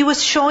 He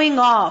was showing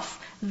off.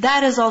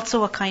 That is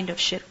also a kind of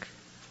shirk.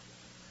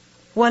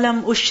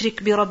 وَلَمْ أُشْرِكْ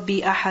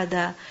بِرَبِّي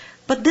أَحَدًا.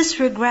 But this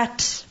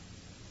regret,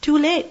 too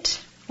late.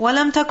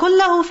 وَلَمْ تَكُنْ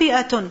لَهُ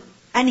فِئَةٌ.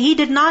 And he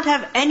did not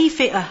have any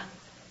fi'ah.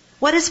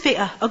 What is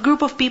fi'ah? A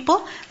group of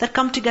people that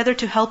come together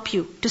to help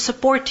you, to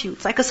support you.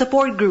 It's like a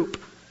support group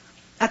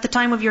at the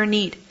time of your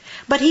need.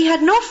 But he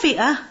had no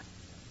fi'ah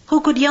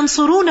who could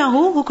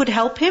yansurunahu, who could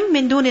help him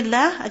min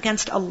dunillah,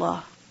 against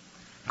Allah.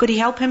 Could he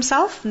help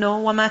himself?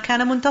 No. وَمَا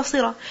كَانَ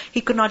مُنْتَصِرًا.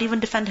 He could not even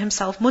defend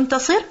himself.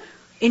 Muntasir,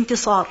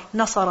 intisar,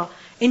 nasara.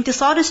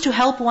 Intisar is to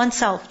help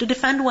oneself, to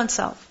defend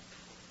oneself.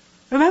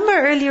 Remember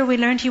earlier we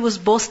learned he was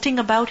boasting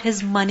about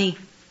his money.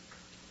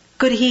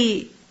 Could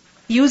he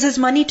use his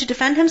money to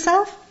defend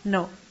himself?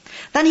 No.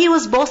 Then he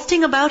was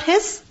boasting about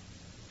his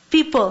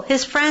people,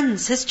 his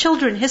friends, his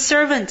children, his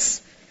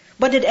servants.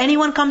 But did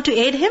anyone come to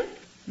aid him?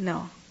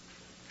 No.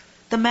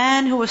 The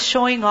man who was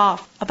showing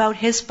off about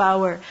his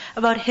power,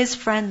 about his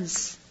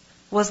friends,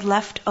 was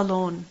left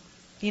alone.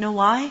 You know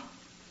why?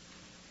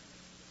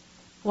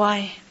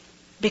 Why?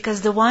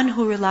 Because the one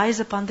who relies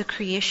upon the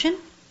creation,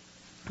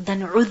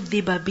 then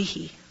عُذِّبَ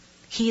بِهِ,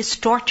 he is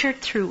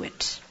tortured through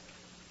it.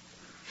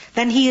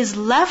 Then he is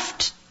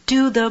left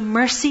to the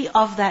mercy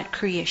of that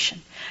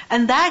creation.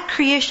 And that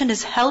creation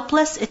is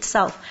helpless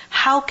itself.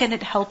 How can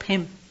it help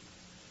him?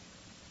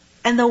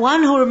 And the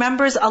one who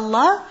remembers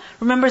Allah,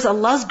 remembers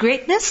Allah's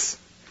greatness,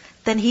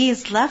 then he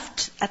is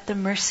left at the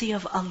mercy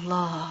of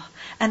Allah.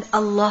 And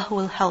Allah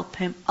will help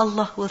him.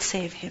 Allah will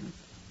save him.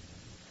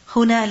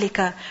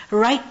 Hunalika,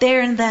 right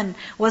there and then,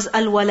 was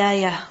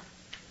al-walaya.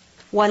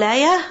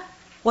 Walaya,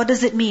 what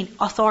does it mean?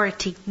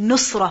 Authority,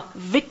 nusra,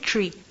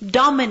 victory,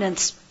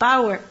 dominance,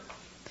 power.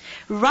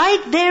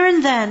 Right there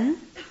and then,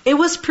 it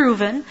was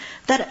proven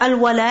that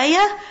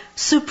al-walaya,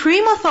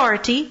 supreme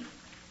authority,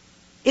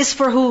 is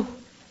for who?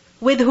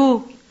 With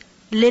who?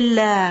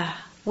 Lillah,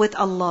 with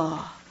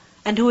Allah.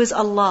 And who is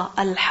Allah?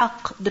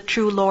 Al-Haq, the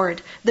true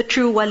Lord, the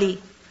true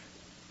Wali.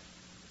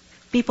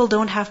 People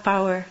don't have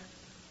power.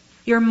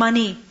 Your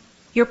money,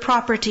 your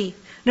property,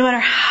 no matter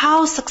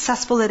how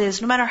successful it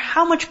is, no matter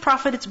how much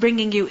profit it's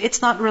bringing you,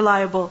 it's not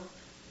reliable.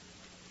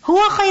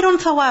 Huwa khayrun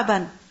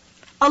thawaban.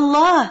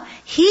 Allah,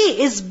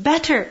 He is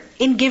better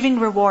in giving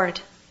reward.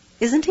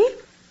 Isn't He?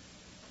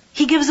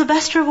 He gives the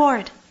best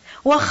reward.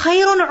 Wa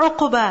khayrun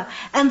uquba.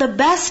 And the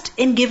best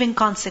in giving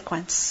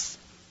consequence.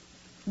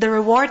 The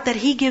reward that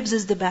He gives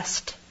is the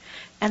best.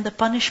 And the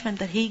punishment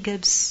that He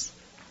gives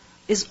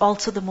is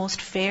also the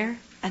most fair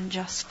and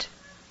just.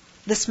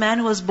 This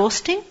man was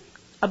boasting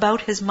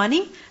about his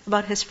money,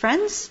 about his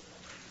friends.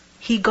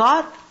 He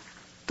got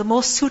the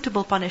most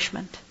suitable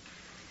punishment.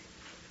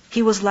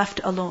 He was left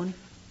alone.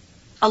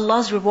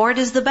 Allah's reward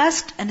is the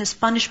best and His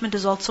punishment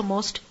is also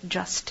most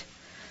just.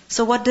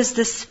 So what does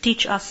this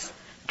teach us?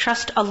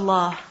 Trust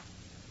Allah.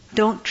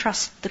 Don't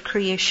trust the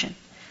creation.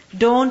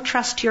 Don't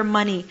trust your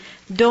money.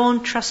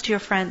 Don't trust your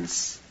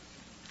friends.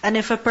 And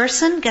if a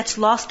person gets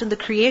lost in the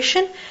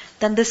creation,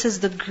 then this is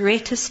the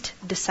greatest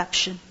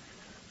deception.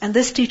 And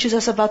this teaches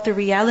us about the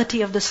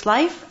reality of this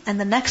life. And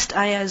the next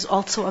ayah is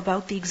also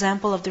about the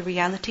example of the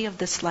reality of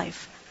this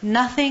life.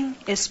 Nothing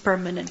is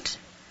permanent.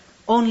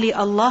 Only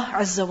Allah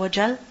Azza wa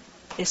Jal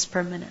is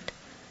permanent.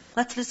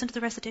 Let's listen to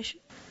the recitation.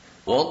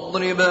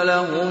 واضرب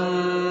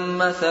لهم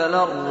مثل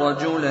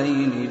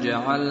الرجلين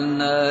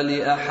جعلنا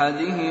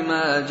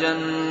لأحدهما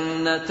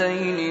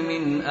جنتين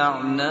من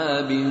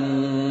أعناب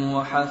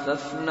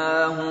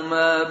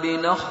وحففناهما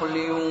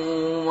بنخل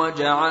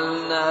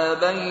وجعلنا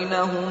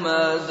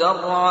بينهما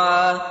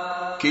زرعا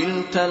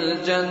كلتا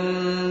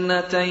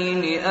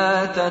الجنتين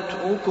آتت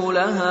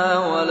أكلها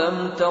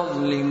ولم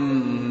تظلم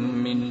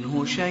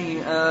منه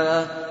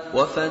شيئا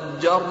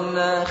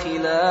وفجرنا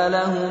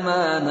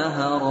خلالهما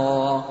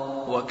نهرا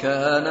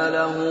وكان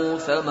له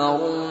ثمر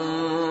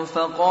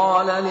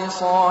فقال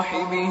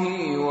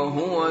لصاحبه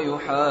وهو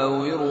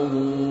يحاوره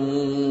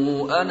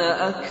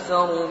أنا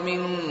أكثر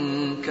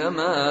منك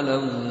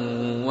مالا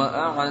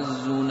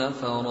وأعز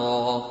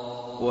نفرا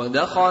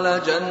ودخل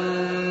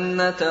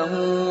جنته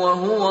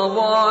وهو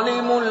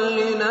ظالم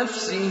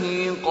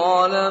لنفسه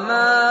قال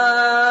ما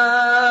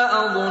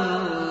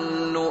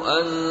أظن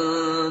أن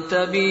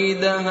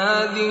تبيد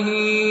هذه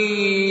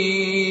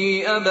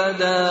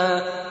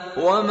أبدا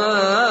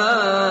وما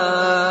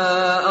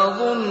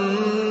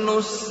أظن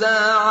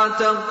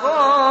الساعة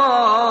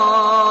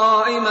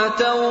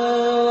قائمة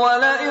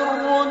ولئن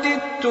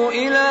رددت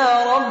إلى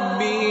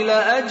ربي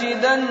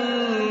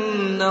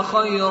لأجدن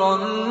خيرا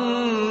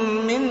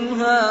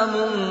منها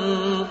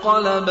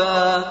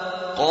منقلبا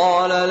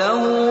قال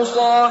له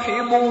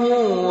صاحبه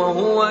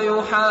وهو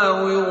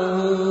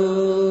يحاوره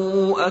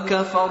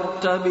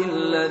أكفرت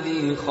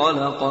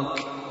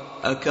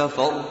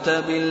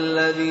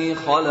بالذي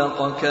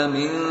خلقك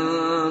من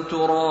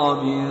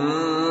تراب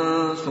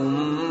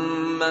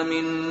ثم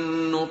من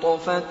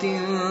نطفة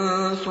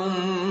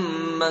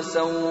ثم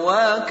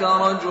سواك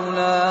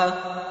رجلا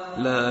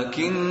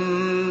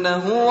لكن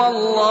هو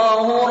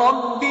الله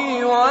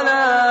ربي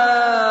ولا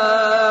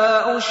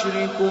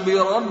أشرك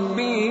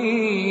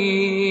بربي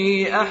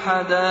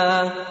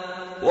أحدا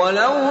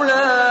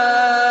ولولا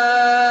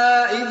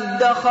إذ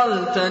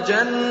دخلت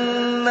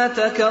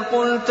جنتك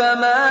قلت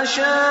ما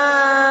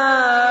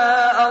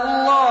شاء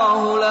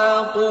الله لا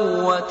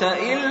قوة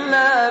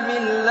إلا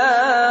بالله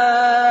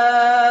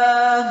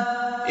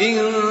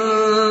إن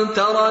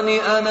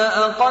ترني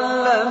أنا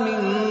أقل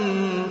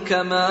منك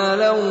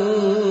مالا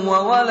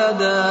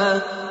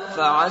وولدا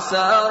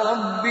فعسى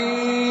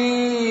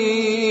ربي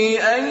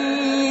أن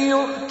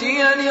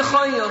يؤتيني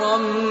خيرا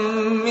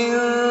من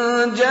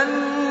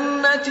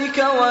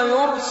جنتك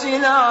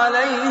ويرسل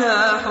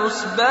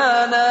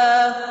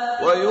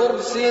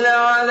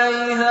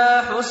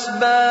عليها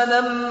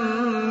حسبانا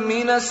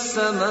من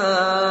السماء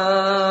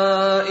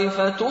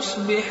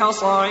فتصبح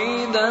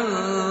صعيدا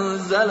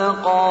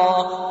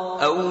زلقا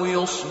أو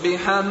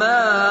يصبح ماؤها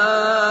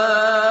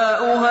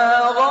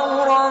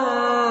غورا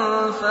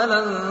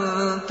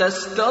فلن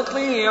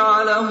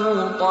تستطيع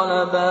له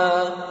طلبا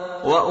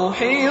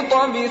وأحيط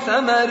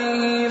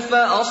بثمره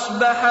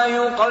فأصبح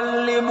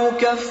يقلب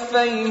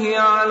كفيه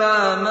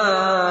على ما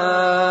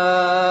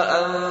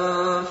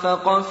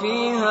أنفق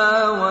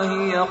فيها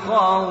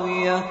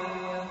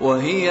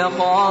وهي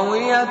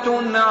خاوية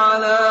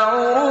على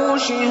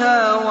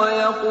عروشها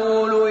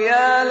ويقول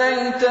يا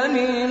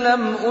ليتني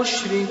لم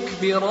أشرك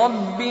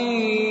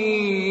بربي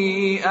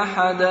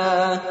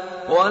أحدا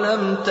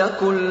ولم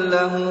تكن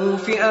له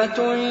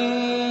فئة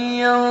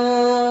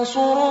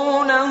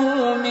ينصرونه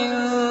من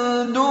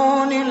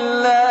دون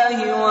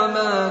الله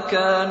وما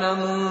كان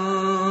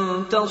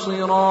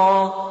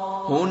منتصرا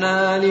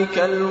هنالك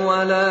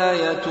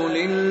الولاية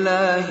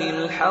لله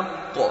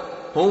الحق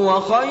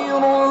هو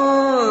خير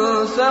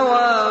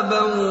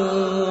ثوابا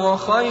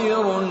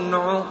وخير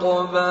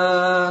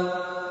عقبا.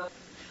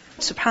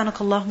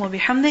 سبحانك اللهم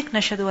وبحمدك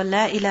نشهد أن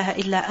لا إله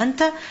إلا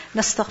أنت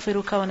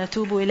نستغفرك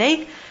ونتوب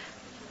إليك.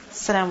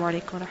 السلام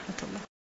عليكم ورحمة الله.